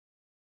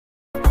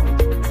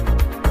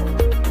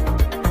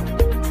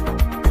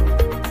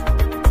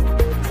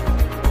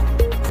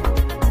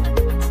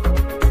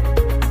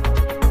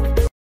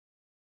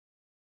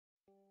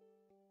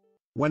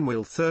When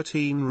will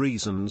 13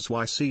 Reasons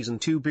Why Season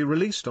 2 be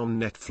released on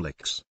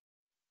Netflix?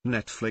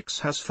 Netflix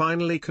has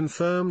finally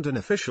confirmed an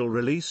official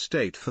release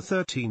date for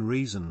 13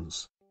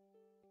 Reasons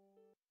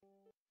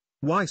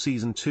Why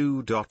Season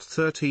 2.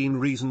 13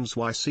 Reasons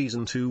Why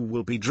Season 2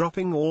 will be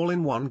dropping all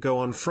in one go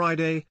on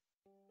Friday,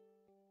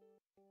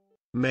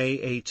 May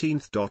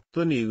 18.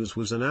 The news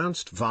was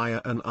announced via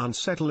an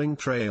unsettling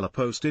trailer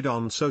posted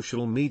on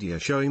social media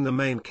showing the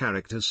main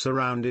characters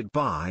surrounded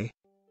by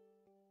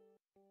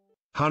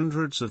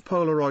hundreds of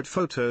Polaroid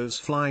photos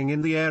flying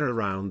in the air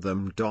around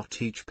them.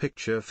 Each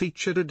picture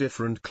featured a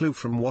different clue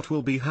from what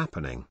will be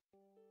happening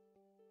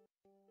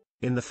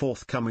in the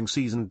forthcoming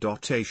season.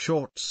 A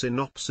short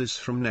synopsis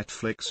from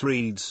Netflix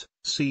reads,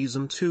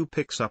 Season 2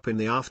 picks up in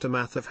the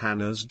aftermath of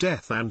Hannah's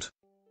death and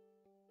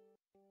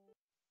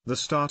the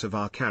start of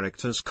our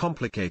characters'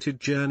 complicated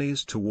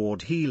journeys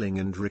toward healing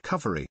and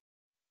recovery.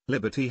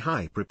 Liberty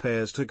High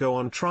prepares to go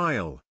on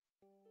trial,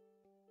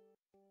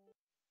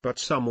 but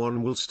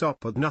someone will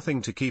stop at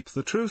nothing to keep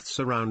the truth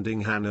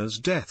surrounding Hannah's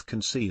death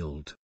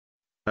concealed.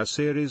 A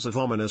series of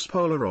ominous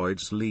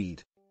Polaroids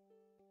lead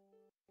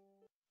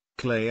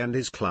Clay and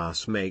his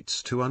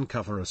classmates to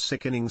uncover a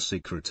sickening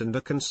secret and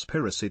a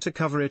conspiracy to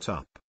cover it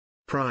up.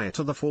 Prior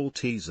to the full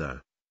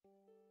teaser,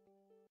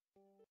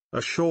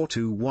 a short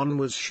 2-1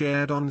 was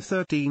shared on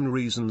 13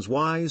 Reasons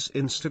Why's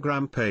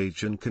Instagram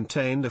page and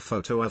contained a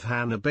photo of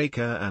Hannah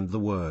Baker and the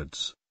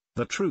words,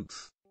 "The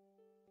truth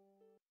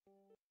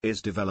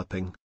is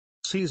developing."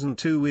 Season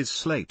 2 is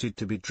slated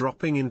to be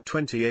dropping in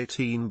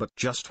 2018, but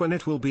just when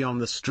it will be on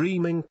the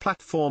streaming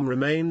platform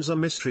remains a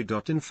mystery.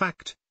 In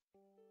fact,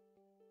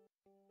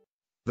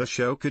 the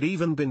show could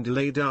even been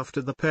delayed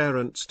after the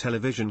Parents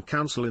Television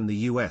Council in the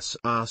US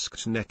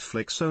asked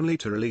Netflix only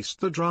to release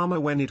the drama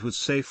when it was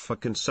safe for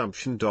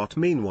consumption.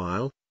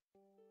 Meanwhile,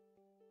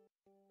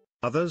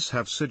 others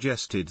have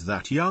suggested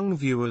that young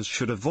viewers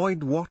should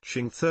avoid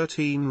watching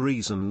 13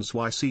 Reasons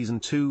Why Season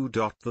 2.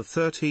 The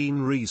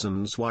 13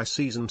 Reasons Why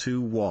Season 2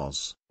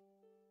 was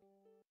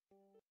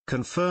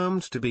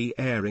confirmed to be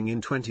airing in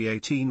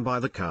 2018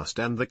 by the cast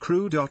and the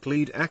crew.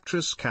 Lead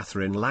actress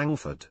Katherine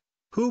Langford,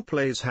 who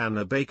plays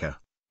Hannah Baker,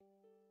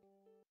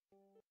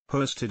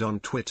 posted on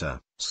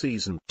Twitter,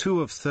 Season 2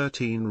 of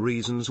 13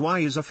 Reasons Why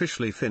is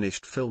officially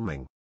finished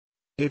filming.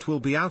 It will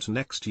be out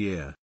next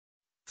year.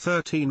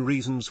 13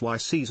 Reasons Why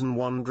Season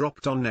 1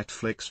 dropped on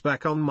Netflix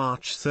back on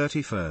March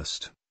 31,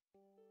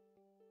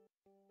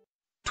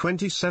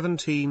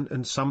 2017,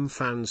 and some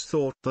fans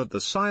thought that the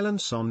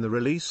silence on the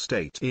release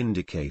date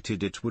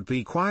indicated it would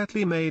be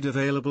quietly made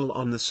available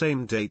on the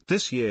same date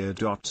this year.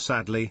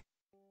 Sadly,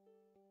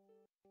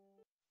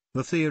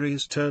 the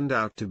theories turned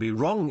out to be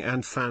wrong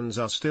and fans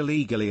are still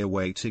eagerly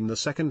awaiting the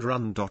second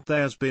run.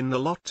 There's been a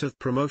lot of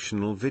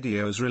promotional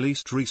videos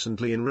released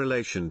recently in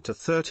relation to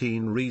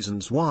 13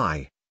 Reasons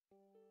Why,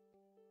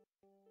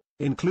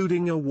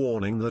 including a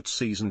warning that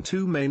Season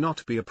 2 may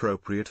not be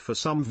appropriate for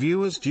some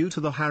viewers due to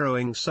the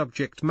harrowing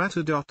subject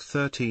matter.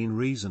 13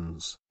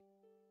 Reasons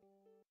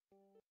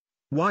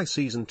Why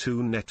Season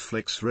 2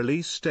 Netflix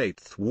release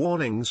date.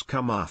 Warnings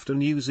come after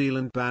New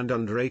Zealand banned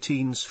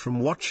under-18s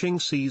from watching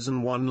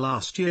Season 1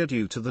 last year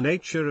due to the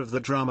nature of the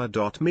drama.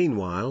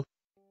 Meanwhile,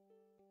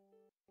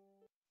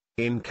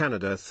 in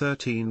Canada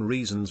 13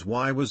 Reasons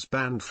Why was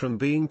banned from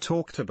being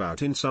talked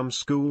about in some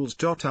schools.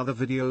 Other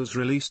videos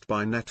released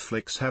by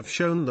Netflix have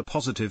shown the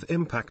positive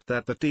impact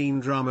that the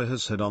teen drama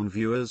has had on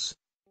viewers,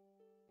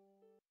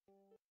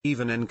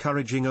 even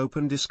encouraging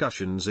open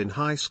discussions in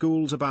high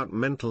schools about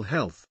mental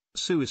health,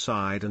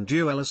 suicide and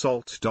dual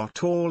assault.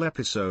 All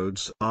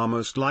episodes are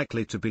most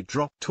likely to be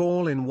dropped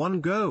all in one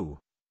go.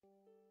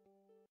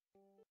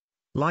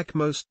 Like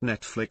most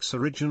Netflix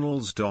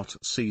originals.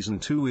 Season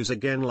 2 is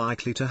again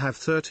likely to have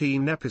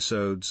 13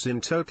 episodes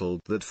in total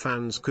that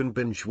fans can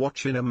binge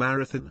watch in a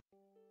marathon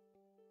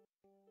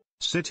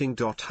sitting.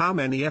 How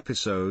many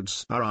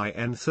episodes are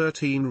in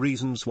 13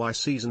 Reasons Why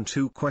Season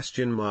 2?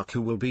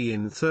 Who will be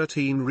in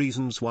 13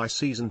 Reasons Why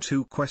Season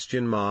 2?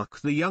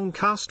 The young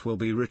cast will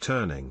be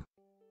returning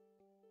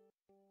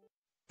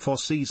for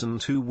Season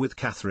 2 with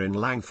Katherine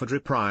Langford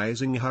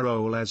reprising her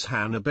role as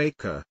Hannah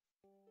Baker,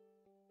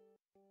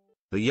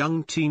 the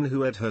young teen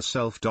who had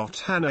herself.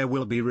 Hannah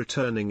will be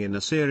returning in a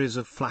series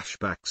of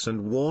flashbacks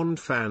and warned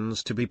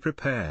fans to be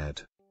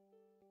prepared.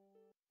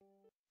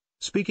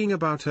 Speaking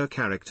about her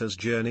character's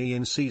journey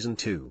in Season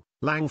 2,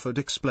 Langford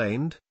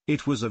explained,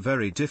 "It was a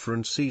very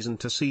different season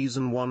to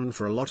Season 1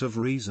 for a lot of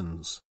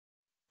reasons.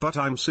 But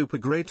I'm super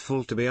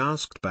grateful to be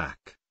asked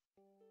back,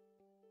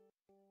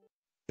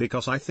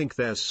 because I think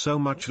there's so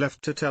much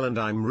left to tell and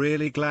I'm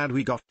really glad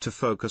we got to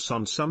focus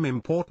on some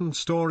important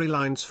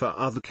storylines for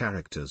other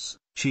characters,"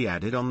 she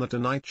added on The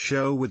Tonight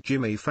Show with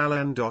Jimmy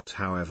Fallon.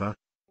 However,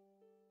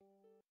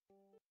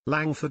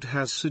 Langford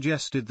has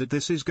suggested that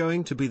this is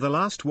going to be the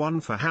last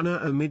one for Hannah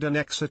amid an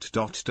exit.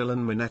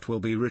 Dylan Minnette will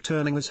be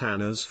returning as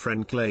Hannah's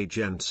friend Clay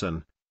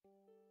Jensen,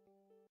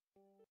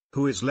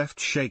 who is left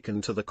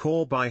shaken to the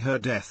core by her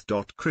death.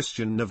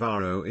 Christian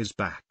Navarro is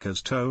back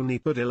as Tony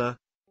Padilla,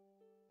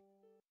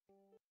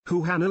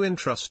 who Hannah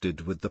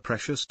entrusted with the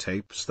precious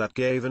tapes that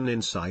gave an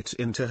insight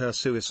into her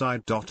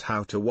suicide.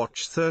 How to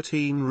watch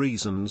 13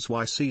 Reasons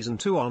Why Season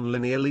 2 on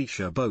linear.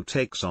 Alicia Bowe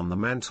takes on the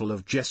mantle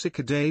of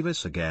Jessica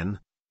Davis again,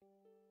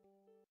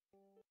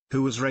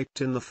 who was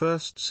raped in the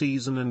first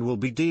season and will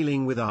be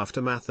dealing with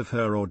aftermath of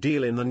her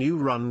ordeal in the new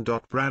run.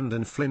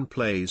 Brandon Flynn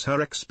plays her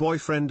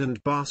ex-boyfriend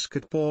and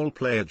basketball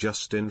player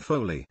Justin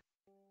Foley,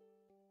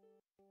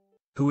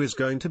 who is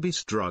going to be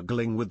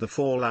struggling with the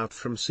fallout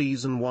from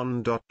season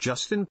 1.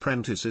 Justin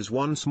Prentice is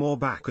once more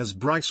back as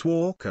Bryce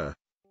Walker,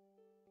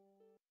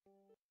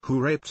 who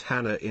raped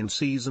Hannah in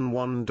season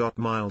 1.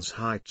 Miles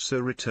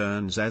Heitzer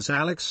returns as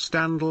Alex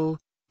Standall,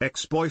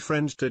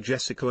 ex-boyfriend to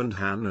Jessica and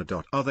Hannah.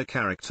 Other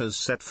characters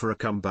set for a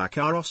comeback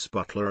are Ross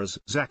Butler as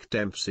Zach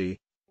Dempsey,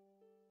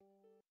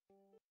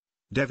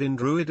 Devin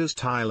Druid as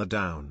Tyler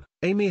Down,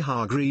 Amy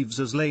Hargreaves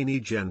as Lainey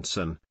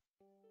Jensen,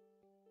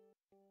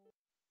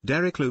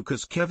 Derek Luke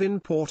as Kevin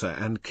Porter,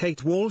 and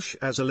Kate Walsh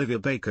as Olivia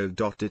Baker.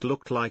 It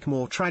looked like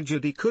more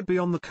tragedy could be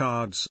on the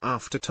cards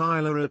after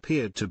Tyler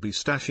appeared to be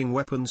stashing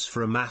weapons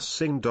for a mass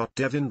sing.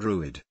 Devin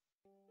Druid,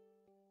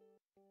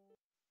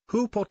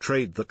 who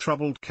portrayed the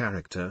troubled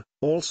character,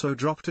 also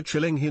dropped a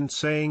chilling hint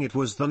saying it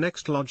was the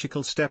next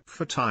logical step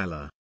for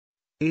Tyler.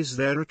 Is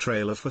there a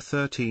trailer for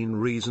 13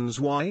 Reasons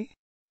Why?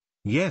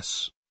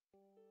 Yes.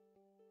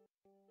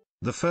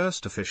 The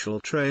first official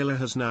trailer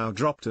has now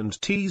dropped and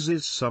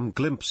teases some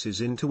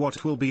glimpses into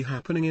what will be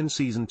happening in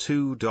Season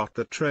 2.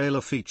 The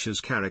trailer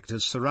features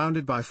characters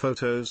surrounded by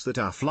photos that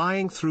are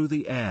flying through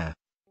the air.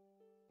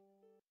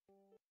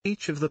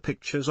 Each of the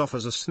pictures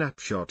offers a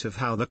snapshot of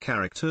how the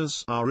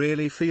characters are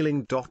really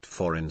feeling.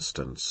 For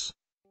instance,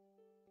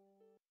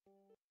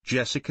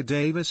 Jessica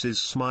Davis is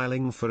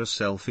smiling for a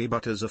selfie,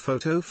 but as a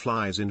photo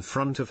flies in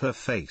front of her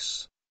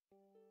face,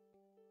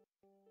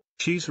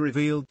 she's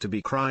revealed to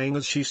be crying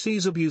as she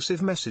sees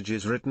abusive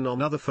messages written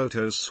on other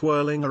photos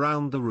swirling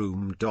around the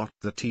room.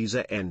 The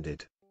teaser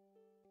ended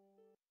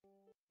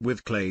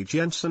with Clay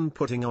Jensen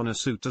putting on a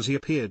suit as he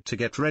appeared to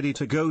get ready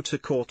to go to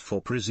court for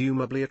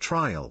presumably a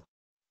trial.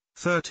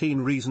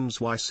 13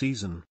 Reasons Why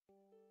Season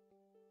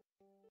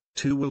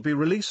 2 will be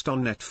released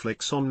on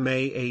Netflix on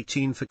May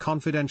 18. For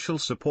confidential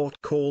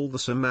support, call the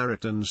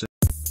Samaritans